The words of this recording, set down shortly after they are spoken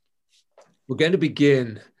We're going to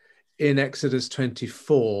begin in Exodus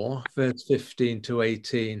 24, verse 15 to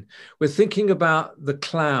 18. We're thinking about the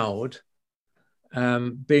cloud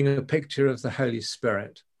being a picture of the Holy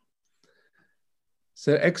Spirit.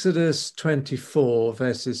 So Exodus 24,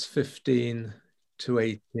 verses 15 to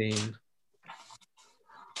 18.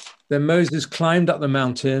 Then Moses climbed up the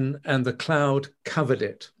mountain, and the cloud covered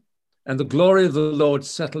it. And the glory of the Lord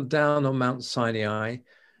settled down on Mount Sinai,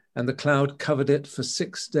 and the cloud covered it for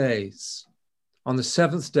 6 days. On the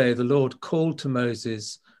seventh day, the Lord called to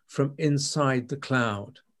Moses from inside the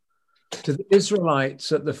cloud. To the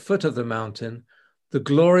Israelites at the foot of the mountain, the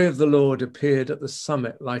glory of the Lord appeared at the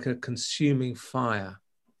summit like a consuming fire.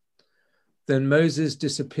 Then Moses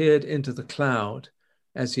disappeared into the cloud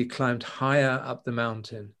as he climbed higher up the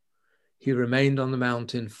mountain. He remained on the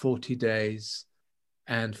mountain 40 days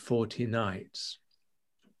and 40 nights.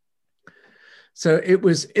 So it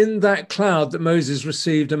was in that cloud that Moses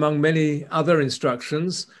received, among many other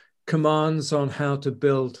instructions, commands on how to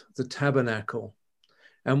build the tabernacle.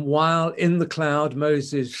 And while in the cloud,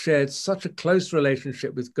 Moses shared such a close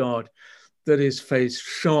relationship with God that his face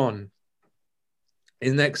shone.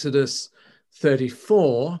 In Exodus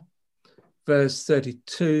 34, verse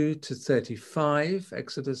 32 to 35,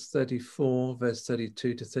 Exodus 34, verse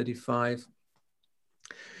 32 to 35,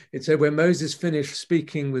 it said, when Moses finished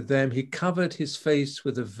speaking with them, he covered his face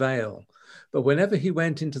with a veil. But whenever he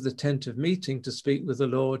went into the tent of meeting to speak with the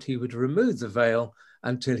Lord, he would remove the veil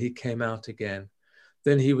until he came out again.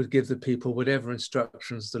 Then he would give the people whatever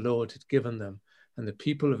instructions the Lord had given them, and the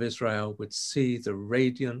people of Israel would see the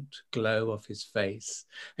radiant glow of his face.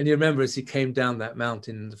 And you remember, as he came down that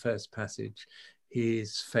mountain in the first passage,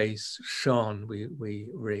 his face shone, we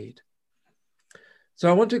read. So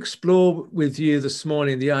I want to explore with you this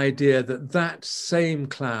morning the idea that that same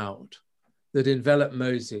cloud that enveloped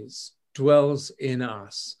Moses dwells in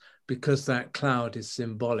us, because that cloud is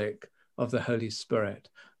symbolic of the Holy Spirit.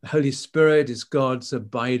 The Holy Spirit is God's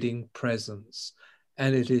abiding presence,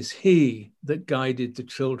 and it is he that guided the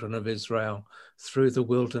children of Israel through the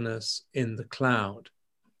wilderness in the cloud.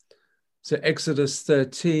 So Exodus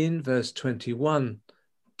 13, verse 21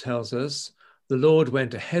 tells us, the Lord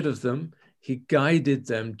went ahead of them. He guided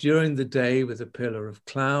them during the day with a pillar of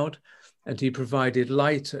cloud, and he provided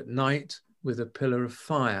light at night with a pillar of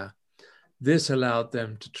fire. This allowed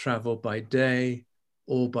them to travel by day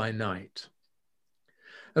or by night.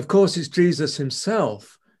 Of course, it's Jesus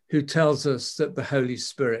himself who tells us that the Holy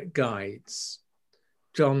Spirit guides.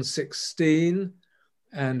 John 16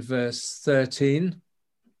 and verse 13.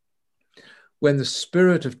 When the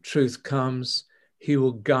Spirit of truth comes, he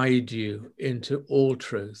will guide you into all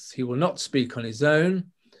truth. He will not speak on his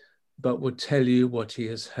own, but will tell you what he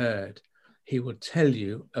has heard. He will tell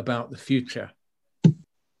you about the future.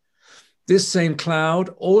 This same cloud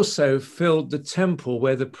also filled the temple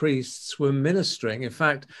where the priests were ministering. In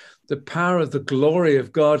fact, the power of the glory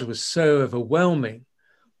of God was so overwhelming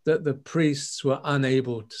that the priests were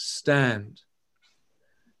unable to stand.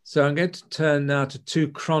 So I'm going to turn now to 2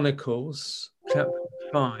 Chronicles, chapter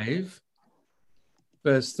 5.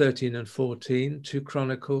 Verse 13 and 14, 2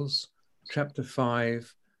 Chronicles, chapter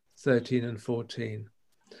 5, 13 and 14.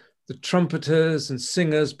 The trumpeters and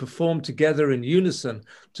singers performed together in unison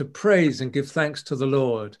to praise and give thanks to the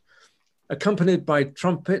Lord. Accompanied by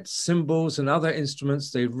trumpets, cymbals, and other instruments,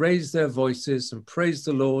 they raised their voices and praised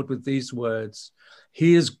the Lord with these words,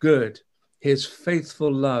 he is good, his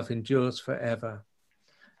faithful love endures forever.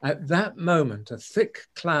 At that moment, a thick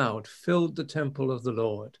cloud filled the temple of the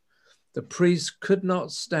Lord. The priests could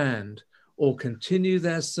not stand or continue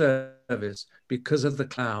their service because of the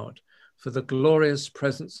cloud, for the glorious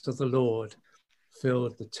presence of the Lord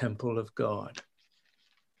filled the temple of God.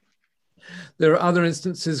 There are other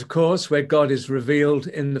instances, of course, where God is revealed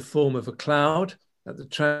in the form of a cloud at the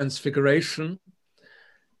Transfiguration.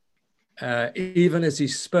 Even as he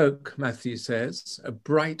spoke, Matthew says, a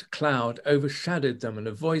bright cloud overshadowed them, and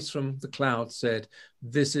a voice from the cloud said,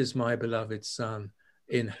 "This is my beloved Son,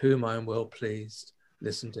 in whom I am well pleased.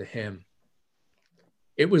 Listen to him."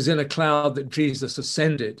 It was in a cloud that Jesus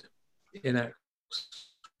ascended in Acts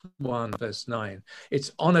 1, verse 9.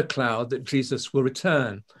 It's on a cloud that Jesus will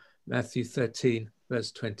return, Matthew 13,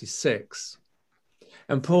 verse 26.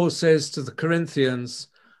 And Paul says to the Corinthians,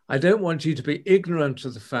 I don't want you to be ignorant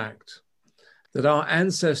of the fact that our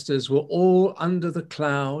ancestors were all under the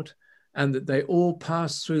cloud and that they all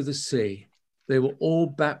passed through the sea. They were all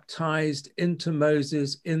baptized into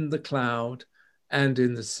Moses in the cloud and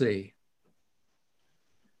in the sea.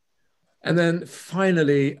 And then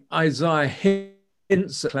finally, Isaiah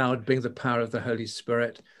hints at the cloud being the power of the Holy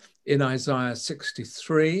Spirit in Isaiah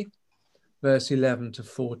 63, verse 11 to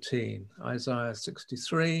 14. Isaiah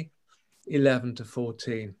 63, 11 to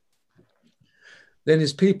 14. Then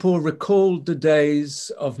his people recalled the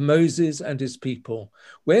days of Moses and his people.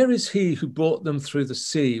 Where is he who brought them through the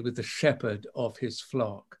sea with the shepherd of his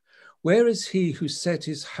flock? Where is he who set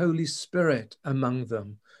his Holy Spirit among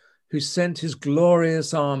them, who sent his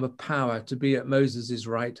glorious arm of power to be at Moses'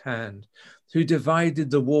 right hand, who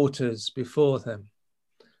divided the waters before them?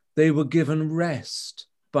 They were given rest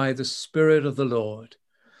by the Spirit of the Lord.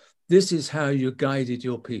 This is how you guided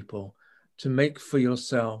your people to make for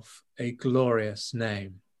yourself a glorious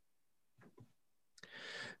name.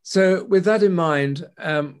 So with that in mind,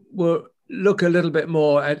 we'll look a little bit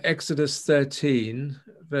more at Exodus 13,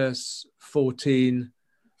 verse 14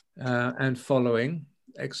 and following.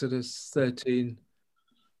 Exodus 13,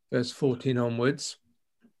 verse 14 onwards.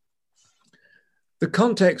 The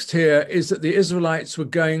context here is that the Israelites were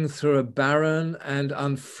going through a barren and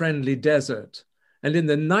unfriendly desert. And in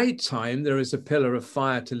the nighttime, there is a pillar of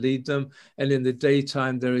fire to lead them. And in the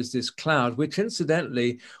daytime, there is this cloud, which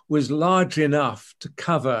incidentally was large enough to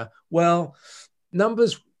cover, well,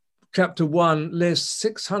 Numbers chapter 1 lists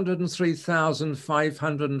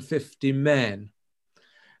 603,550 men.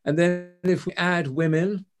 And then if we add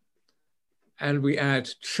women and we add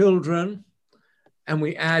children and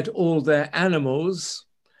we add all their animals,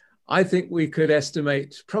 I think we could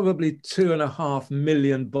estimate probably 2.5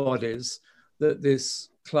 million bodies that this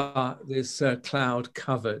cloud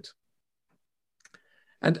covered.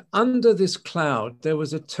 And under this cloud, there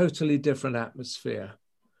was a totally different atmosphere.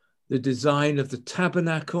 The design of the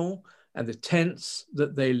tabernacle and the tents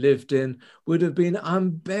that they lived in would have been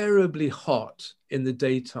unbearably hot in the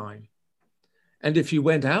daytime. And if you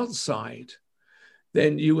went outside,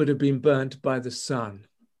 then you would have been burnt by the sun.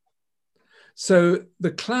 So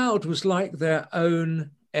the cloud was like their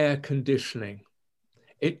own air conditioning.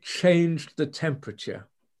 It changed the temperature.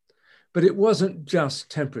 But it wasn't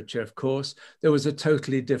just temperature, of course. There was a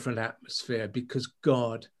totally different atmosphere because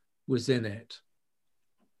God was in it.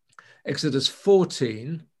 Exodus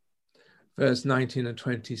 14, verse 19 and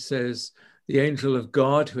 20 says, the angel of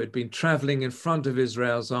God who had been traveling in front of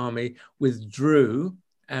Israel's army withdrew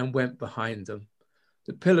and went behind them.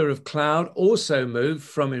 The pillar of cloud also moved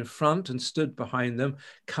from in front and stood behind them,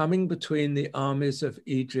 coming between the armies of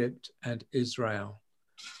Egypt and Israel.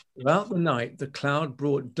 Throughout the night, the cloud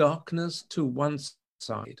brought darkness to one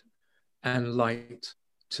side and light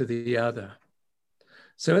to the other.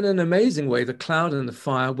 So in an amazing way, the cloud and the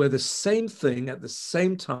fire were the same thing at the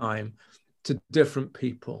same time to different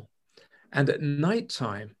people. And at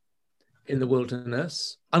nighttime in the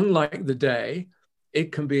wilderness, unlike the day,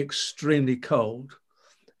 it can be extremely cold.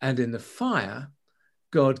 And in the fire,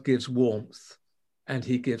 God gives warmth and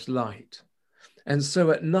he gives light. And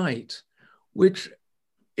so at night, which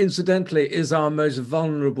incidentally is our most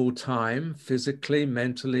vulnerable time, physically,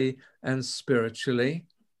 mentally, and spiritually.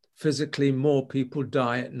 Physically, more people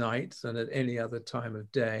die at night than at any other time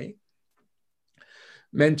of day.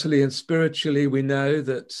 Mentally and spiritually, we know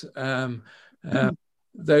that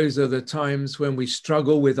those are the times when we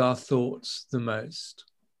struggle with our thoughts the most.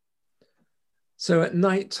 So at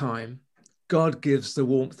nighttime, God gives the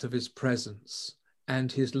warmth of his presence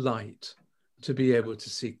and his light to be able to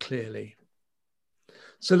see clearly.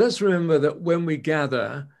 So let's remember that when we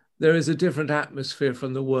gather, there is a different atmosphere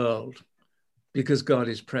from the world because God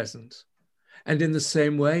is present. And in the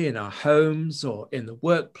same way, in our homes or in the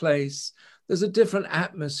workplace, there's a different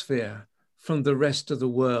atmosphere from the rest of the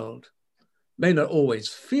world. May not always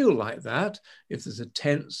feel like that if there's a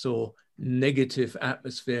tense or negative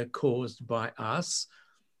atmosphere caused by us.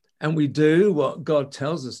 And we do what God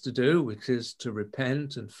tells us to do, which is to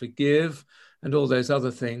repent and forgive and all those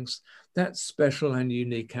other things. That special and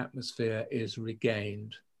unique atmosphere is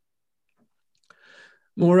regained.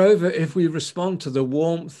 Moreover, if we respond to the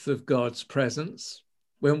warmth of God's presence,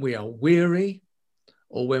 when we are weary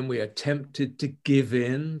or when we are tempted to give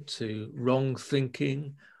in to wrong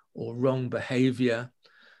thinking or wrong behavior,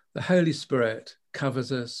 the Holy Spirit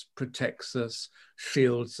covers us, protects us,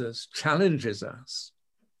 shields us, challenges us.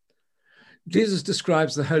 Jesus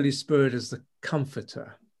describes the Holy Spirit as the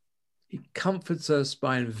comforter. He comforts us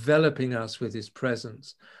by enveloping us with his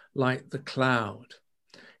presence, like the cloud.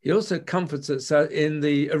 He also comforts us in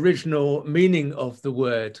the original meaning of the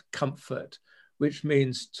word comfort, which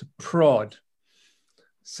means to prod.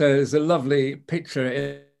 So there's a lovely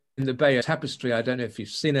picture in the Bayeux Tapestry. I don't know if you've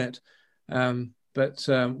seen it, but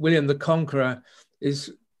William the Conqueror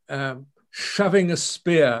is shoving a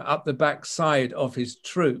spear up the backside of his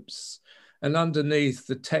troops. And underneath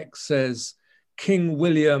the text says, King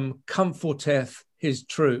William comforteth his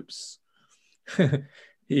troops.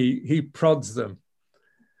 he prods them.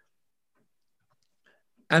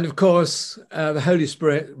 And of course, the Holy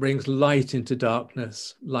Spirit brings light into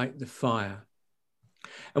darkness, like the fire.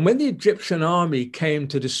 And when the Egyptian army came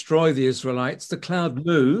to destroy the Israelites, the cloud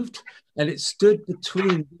moved and it stood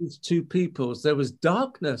between these two peoples. There was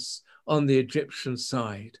darkness on the Egyptian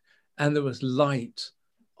side and there was light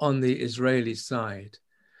on the Israeli side.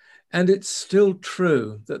 And it's still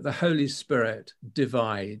true that the Holy Spirit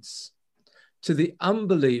divides. To the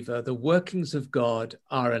unbeliever, the workings of God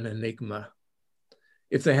are an enigma.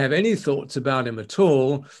 If they have any thoughts about him at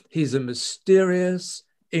all, he's a mysterious,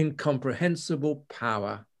 incomprehensible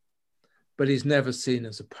power, but he's never seen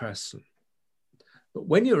as a person. But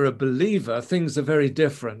when you're a believer, things are very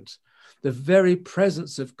different. The very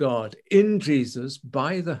presence of God in Jesus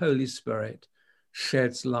by the Holy Spirit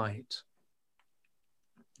sheds light.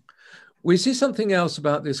 We see something else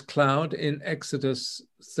about this cloud in Exodus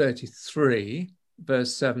 33,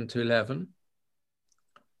 verse 7 to 11.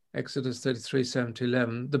 Exodus 33, 7 to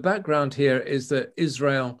 11. The background here is that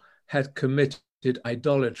Israel had committed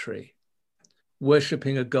idolatry,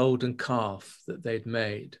 worshipping a golden calf that they'd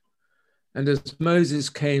made. And as Moses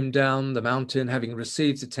came down the mountain, having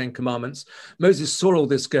received the 10 Commandments, Moses saw all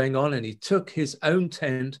this going on and he took his own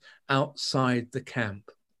tent outside the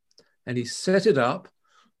camp and he set it up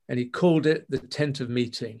and he called it the tent of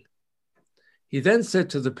meeting. He then said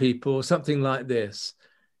to the people something like this: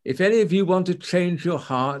 if any of you want to change your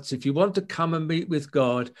hearts, if you want to come and meet with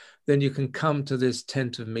God, then you can come to this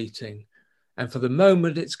tent of meeting. And for the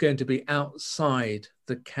moment, it's going to be outside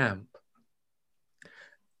the camp.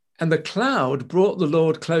 And the cloud brought the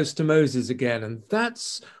Lord close to Moses again. And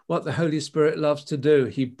that's what the Holy Spirit loves to do.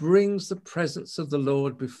 He brings the presence of the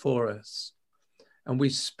Lord before us. And we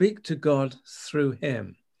speak to God through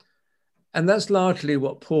him. And that's largely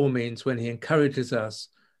what Paul means when he encourages us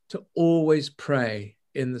to always pray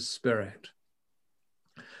in the Spirit.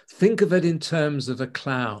 Think of it in terms of a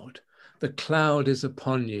cloud. The cloud is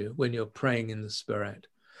upon you when you're praying in the Spirit.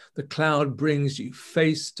 The cloud brings you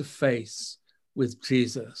face to face with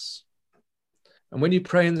Jesus. And when you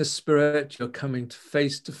pray in the Spirit, you're coming to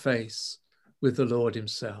face with the Lord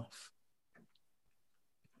himself.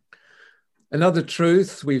 Another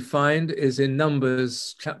truth we find is in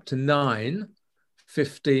Numbers chapter 9,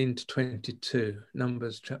 15 to 22.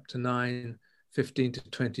 Numbers chapter 9, 15 to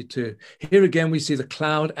 22. Here again, we see the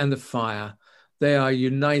cloud and the fire. They are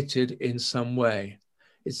united in some way.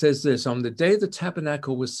 It says this: on the day the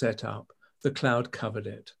tabernacle was set up, the cloud covered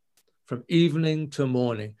it. From evening to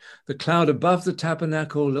morning, the cloud above the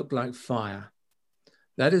tabernacle looked like fire.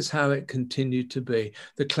 That is how it continued to be.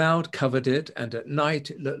 The cloud covered it, and at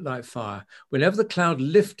night it looked like fire. Whenever the cloud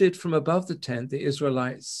lifted from above the tent, the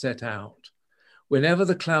Israelites set out. Whenever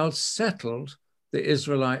the cloud settled, the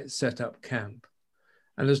Israelites set up camp.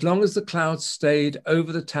 And as long as the cloud stayed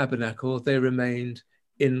over the tabernacle, they remained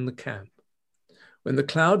in the camp. When the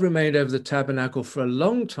cloud remained over the tabernacle for a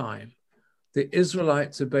long time, the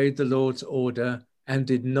Israelites obeyed the Lord's order and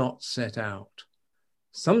did not set out.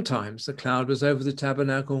 Sometimes the cloud was over the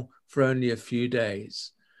tabernacle for only a few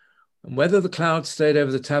days. And whether the cloud stayed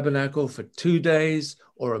over the tabernacle for 2 days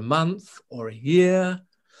or a month or a year,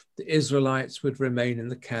 the Israelites would remain in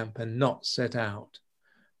the camp and not set out.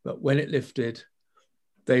 But when it lifted,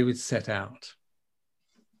 they would set out.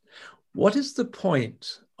 What is the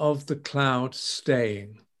point of the cloud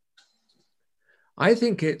staying? I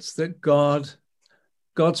think it's that God's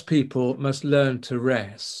people must learn to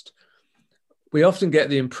rest. We often get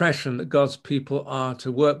the impression that God's people are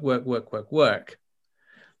to work.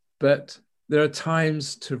 But there are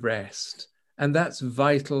times to rest, and that's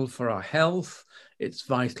vital for our health. It's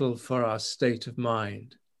vital for our state of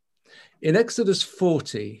mind. In Exodus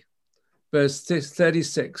 40, verse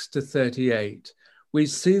 36 to 38, we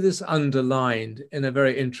see this underlined in a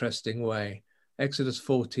very interesting way. Exodus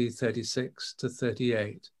 40, 36 to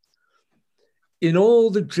 38. In all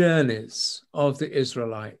the journeys of the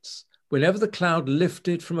Israelites, whenever the cloud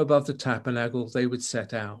lifted from above the tabernacle, they would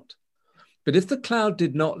set out. But if the cloud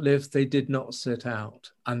did not lift, they did not set out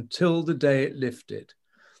until the day it lifted.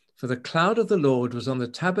 For the cloud of the Lord was on the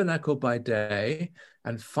tabernacle by day,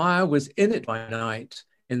 and fire was in it by night,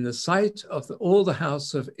 in the sight of all the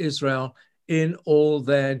house of Israel in all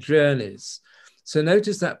their journeys. So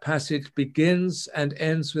notice that passage begins and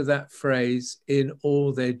ends with that phrase, in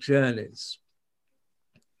all their journeys.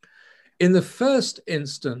 In the first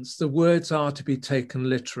instance, the words are to be taken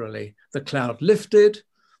literally. The cloud lifted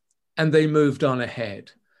and they moved on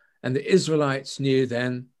ahead. And the Israelites knew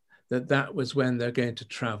then that that was when they're going to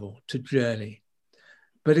travel, to journey.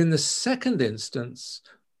 But in the second instance,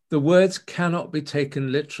 the words cannot be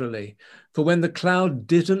taken literally. For when the cloud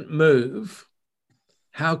didn't move,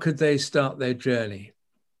 how could they start their journey?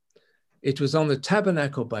 It was on the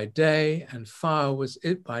tabernacle by day, and fire was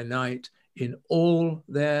it by night in all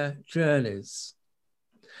their journeys.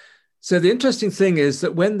 So the interesting thing is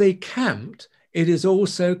that when they camped, it is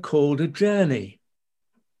also called a journey.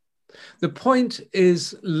 The point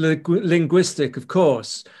is linguistic, of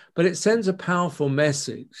course, but it sends a powerful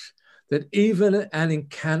message that even an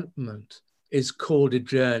encampment is called a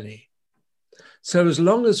journey. So as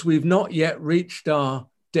long as we've not yet reached our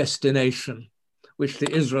destination, which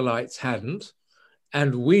the Israelites hadn't,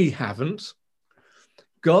 and we haven't,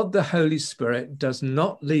 God the Holy Spirit does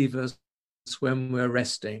not leave us when we're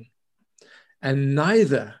resting. And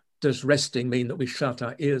neither does resting mean that we shut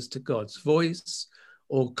our ears to God's voice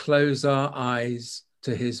or close our eyes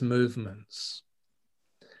to his movements.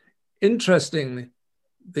 Interestingly,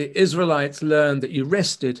 the Israelites learned that you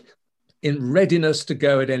rested in readiness to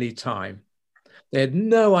go at any time. They had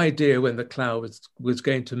no idea when the cloud was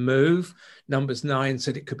going to move. Numbers 9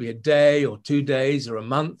 said it could be a day or 2 days or a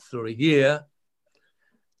month or a year.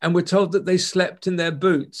 And we're told that they slept in their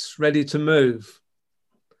boots, ready to move.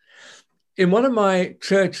 In one of my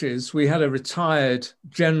churches, we had a retired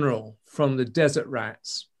general from the Desert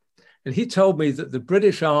Rats. And he told me that the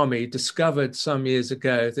British Army discovered some years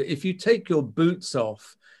ago that if you take your boots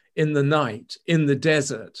off in the night, in the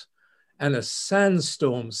desert, and a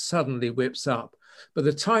sandstorm suddenly whips up, by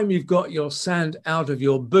the time you've got your sand out of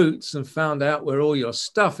your boots and found out where all your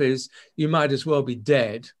stuff is, you might as well be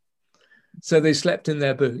dead. So they slept in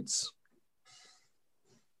their boots.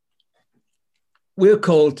 We're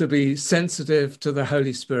called to be sensitive to the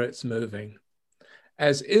Holy Spirit's moving.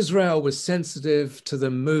 As Israel was sensitive to the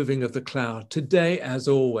moving of the cloud, today, as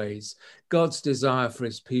always, God's desire for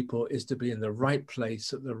his people is to be in the right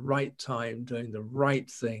place at the right time, doing the right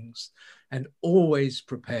things, and always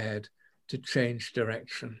prepared to change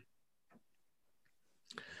direction.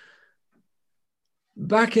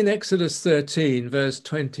 Back in Exodus 13, verse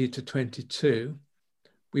 20 to 22,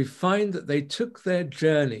 we find that they took their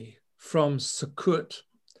journey from Sukkot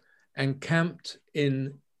and camped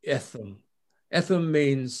in Etham. Etham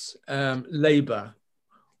means labor,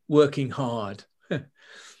 working hard,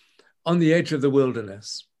 on the edge of the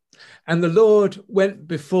wilderness. And the Lord went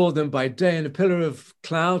before them by day in a pillar of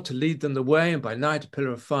cloud to lead them the way, and by night a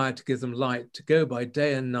pillar of fire to give them light, to go by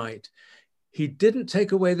day and night. He didn't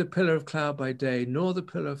take away the pillar of cloud by day, nor the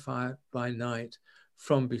pillar of fire by night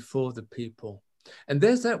from before the people. And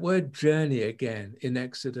there's that word journey again in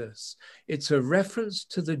Exodus. It's a reference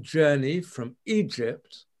to the journey from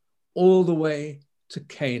Egypt all the way to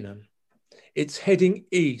Canaan. It's heading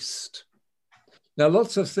east. Now,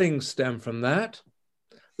 lots of things stem from that.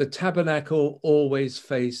 The tabernacle always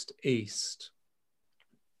faced east.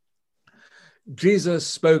 Jesus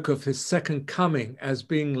spoke of his second coming as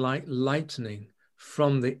being like lightning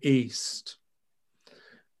from the east.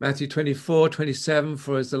 Matthew 24:27,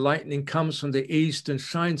 for as the lightning comes from the east and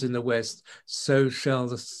shines in the west, so shall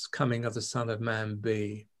the coming of the Son of Man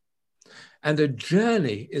be. And a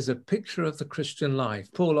journey is a picture of the Christian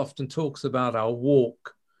life. Paul often talks about our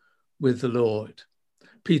walk with the Lord.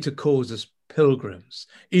 Peter calls us pilgrims,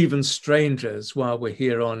 even strangers while we're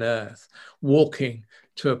here on earth, walking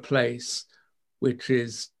to a place which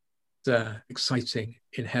is exciting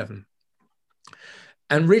in heaven.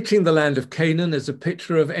 And reaching the land of Canaan is a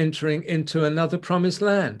picture of entering into another promised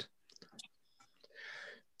land.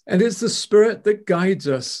 And it's the Spirit that guides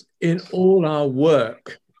us in all our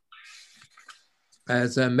work.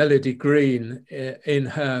 As Melody Green in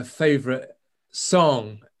her favorite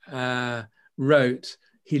song wrote,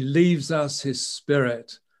 he leaves us his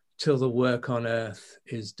Spirit till the work on earth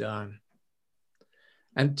is done.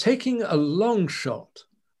 And taking a long shot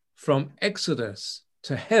from Exodus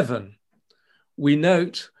to heaven, we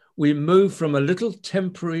note we move from a little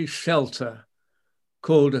temporary shelter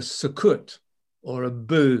called a sukkot or a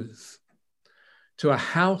booth to a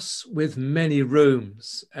house with many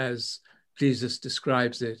rooms, as Jesus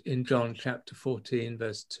describes it in John chapter 14,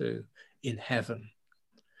 verse 2, in heaven.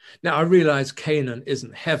 Now, I realize Canaan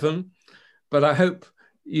isn't heaven, but I hope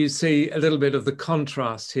you see a little bit of the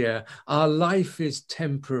contrast here. Our life is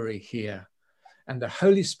temporary here, and the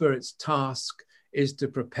Holy Spirit's task is to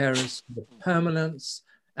prepare us for the permanence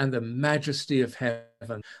and the majesty of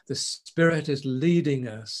heaven. The Spirit is leading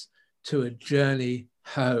us to a journey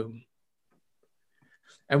home.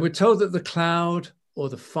 And we're told that the cloud or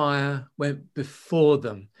the fire went before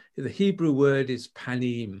them. The Hebrew word is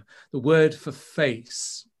panim, the word for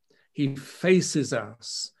face. He faces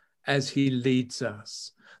us as he leads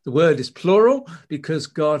us. The word is plural because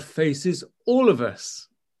God faces all of us.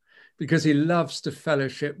 because he loves to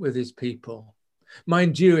fellowship with his people.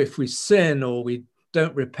 Mind you, if we sin or we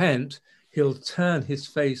don't repent, he'll turn his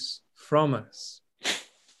face from us.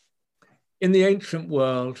 In the ancient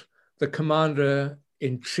world, the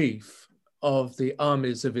commander-in-chief of the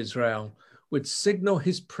armies of Israel would signal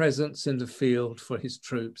his presence in the field for his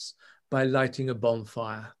troops by lighting a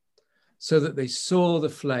bonfire, so that they saw the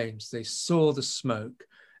flames, they saw the smoke,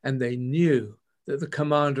 and they knew that the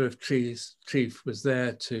commander of chief was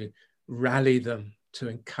there to rally them, to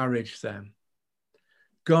encourage them.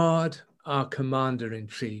 God, our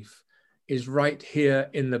commander-in-chief, is right here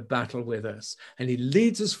in the battle with us, and he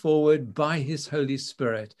leads us forward by his Holy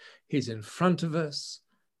Spirit. He's in front of us,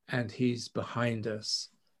 and he's behind us,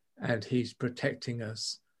 and he's protecting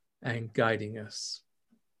us and guiding us.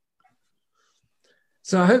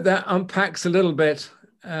 So I hope that unpacks a little bit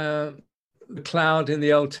the cloud in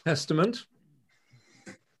the Old Testament.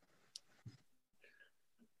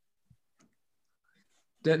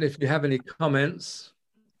 Don't know if you have any comments.